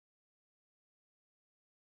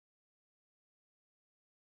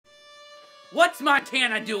what's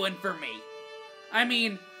Montana doing for me? I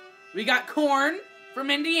mean, we got corn from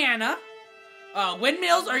Indiana.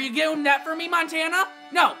 Windmills, are you doing that for me, Montana?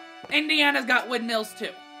 No, Indiana's got windmills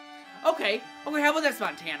too. Okay, how about this,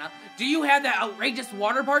 Montana? Do you have that outrageous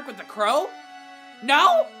water park with the crow?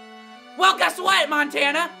 No? Well, guess what,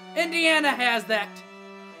 Montana? Indiana has that.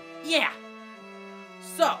 Yeah.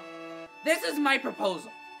 So, this is my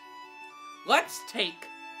proposal. Let's take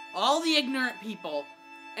all the ignorant people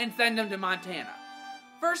and send them to Montana.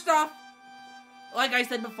 First off, like I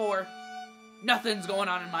said before, nothing's going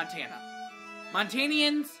on in Montana.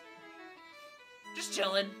 Montanians, just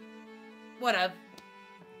chilling. Whatever.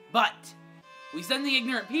 But, we send the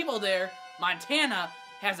ignorant people there, Montana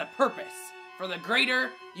has a purpose for the greater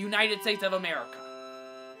United States of America.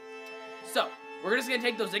 So, we're just gonna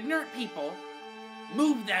take those ignorant people,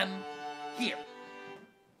 move them here.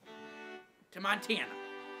 To Montana.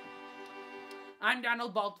 I'm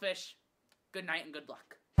Donald Baldfish. Good night and good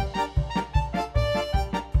luck.